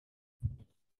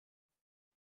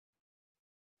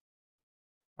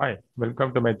Hi,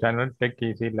 welcome to my channel Tech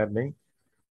Easy Learning.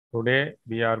 Today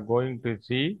we are going to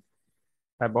see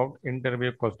about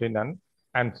interview question and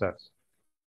answers.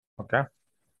 Okay,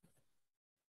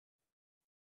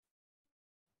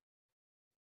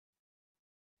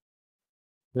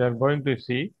 we are going to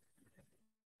see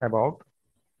about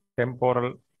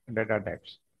temporal data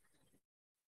types.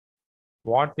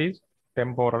 What is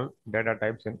temporal data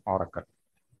types in Oracle?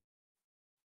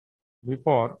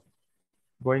 Before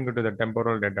going into the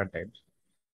temporal data types,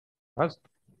 first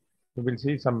we will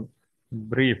see some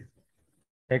brief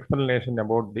explanation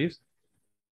about this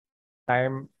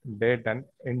time, date, and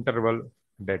interval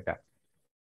data.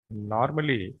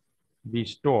 Normally, we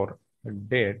store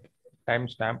date,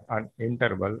 timestamp, and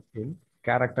interval in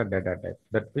character data type.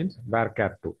 That means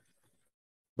varchar2.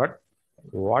 But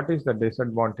what is the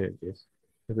disadvantage is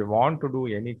if we want to do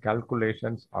any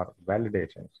calculations or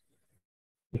validations,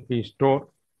 if we store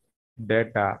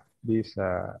data, these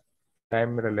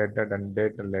time related and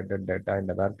date related data in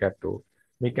the varchar2,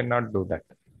 we cannot do that.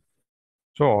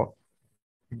 So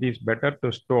it is better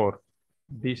to store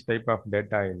this type of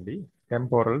data in the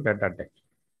temporal data type.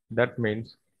 That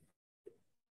means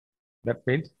That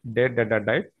means date data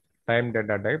type, time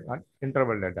data type, and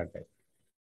interval data type.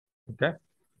 Okay.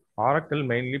 Oracle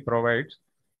mainly provides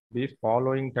these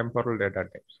following temporal data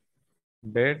types: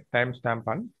 date, timestamp,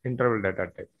 and interval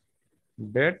data type.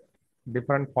 Date,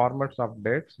 different formats of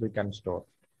dates we can store.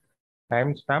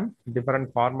 Timestamp,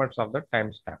 different formats of the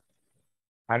timestamp.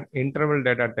 And interval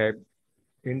data type,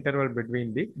 interval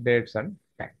between the dates and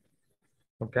time.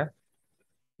 Okay.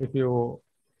 If you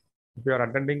if you are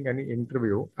attending any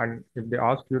interview and if they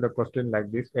ask you the question like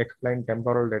this, explain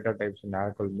temporal data types in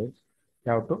Oracle means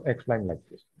you have to explain like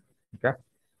this. Okay.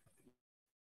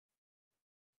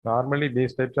 Normally,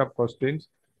 these types of questions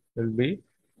will be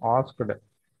asked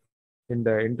in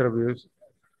the interviews,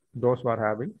 those who are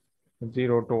having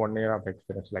 0 to 1 year of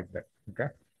experience like that. Okay.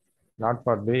 Not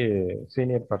for the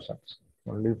senior persons,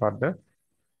 only for the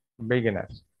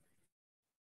beginners.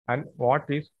 And what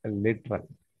is a literal?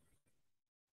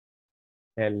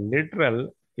 A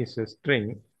literal is a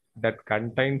string that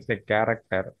contains a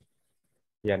character,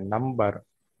 a number,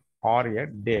 or a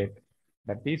date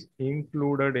that is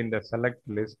included in the select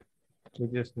list,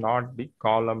 which is not the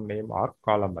column name or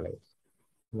column alias.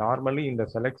 Normally, in the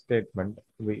select statement,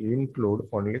 we include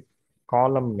only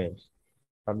column names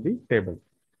from the table.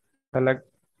 Select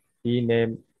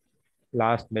e-name,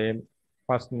 last name,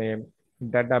 first name,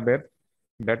 date of birth,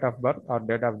 date of birth, or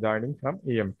date of joining from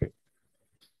EMP.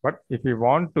 But if we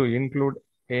want to include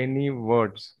any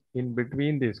words in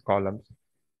between these columns,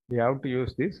 we have to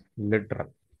use this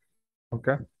literal.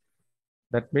 Okay.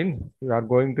 That means we are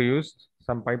going to use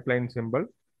some pipeline symbol,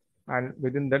 and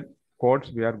within that quotes,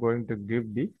 we are going to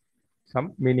give the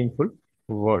some meaningful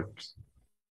words.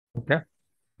 Okay.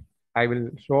 I will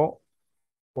show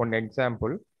one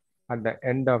example at the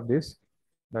end of this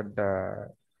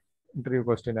that interview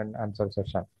question and answer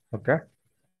session. Okay.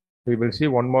 We will see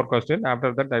one more question.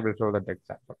 After that, I will show that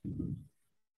example.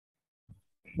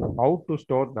 How to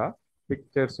store the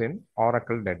pictures in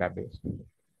Oracle database.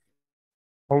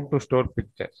 How to store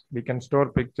pictures? We can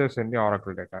store pictures in the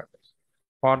Oracle database.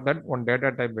 For that, one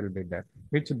data type will be there.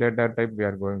 Which data type we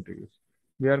are going to use?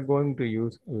 We are going to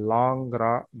use long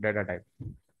raw data type.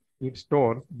 It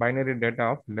stores binary data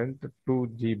of length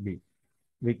 2 GB.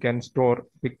 We can store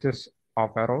pictures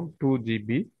of around 2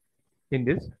 GB in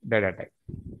this data type.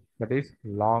 That is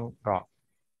long raw.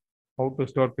 How to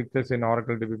store pictures in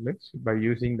Oracle DB by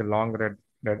using the long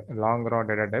raw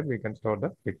data type, we can store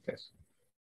the pictures.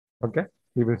 Okay.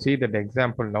 We will see that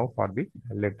example now for the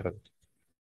literal.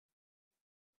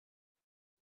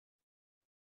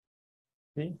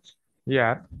 See,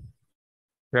 here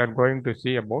we are going to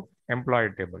see about employee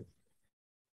table.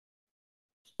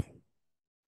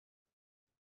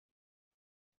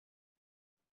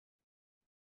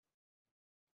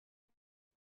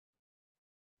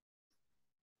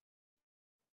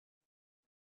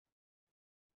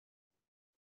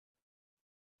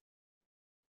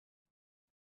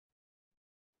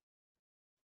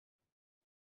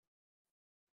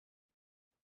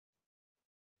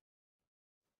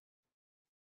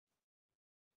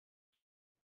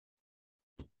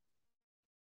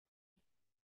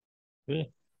 See,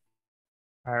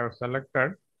 I have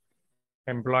selected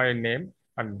employee name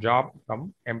and job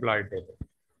from employee table.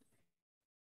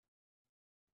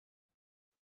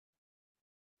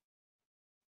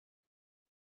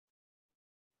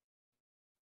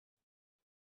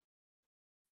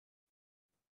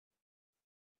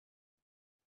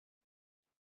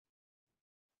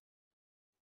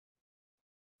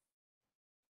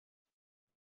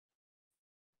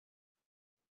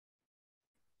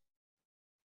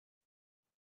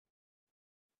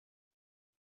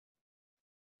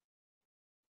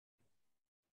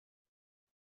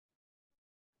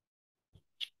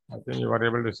 I think you are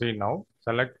able to see now.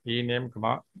 Select ename,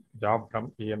 comma, job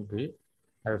from EMP.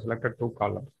 I have selected two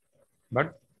columns.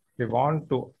 But we want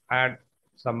to add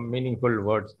some meaningful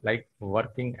words like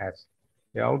working as.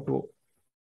 You have to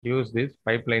use this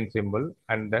pipeline symbol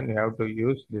and then you have to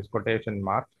use this quotation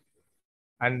mark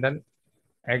and then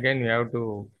again you have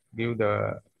to give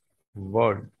the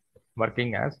word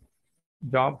working as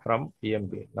job from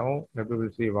EMP. Now maybe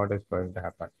we'll see what is going to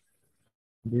happen.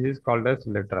 This is called as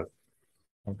literal.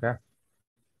 Okay.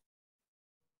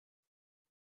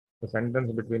 The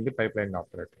sentence between the pipeline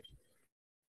operators.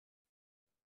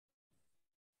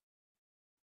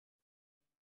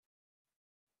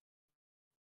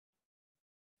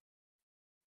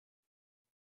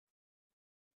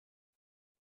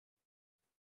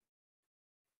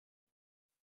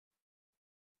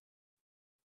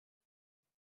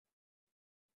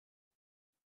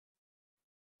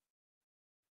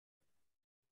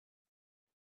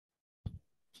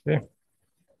 See,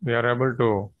 we are able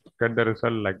to get the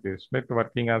result like this. Smith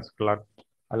working as clerk,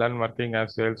 Alan working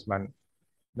as salesman,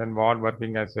 then Ward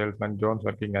working as salesman, Jones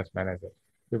working as manager.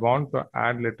 If you want to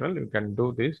add literal, you can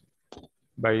do this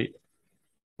by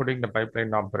putting the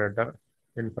pipeline operator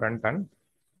in front and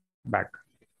back.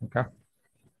 Okay.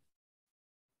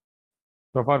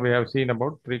 So far we have seen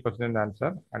about 3 question and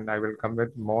answer, and I will come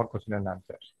with more question and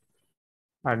answers.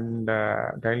 And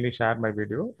kindly share my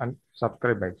video and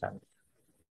subscribe my channel.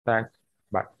 Thanks.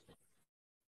 Bye.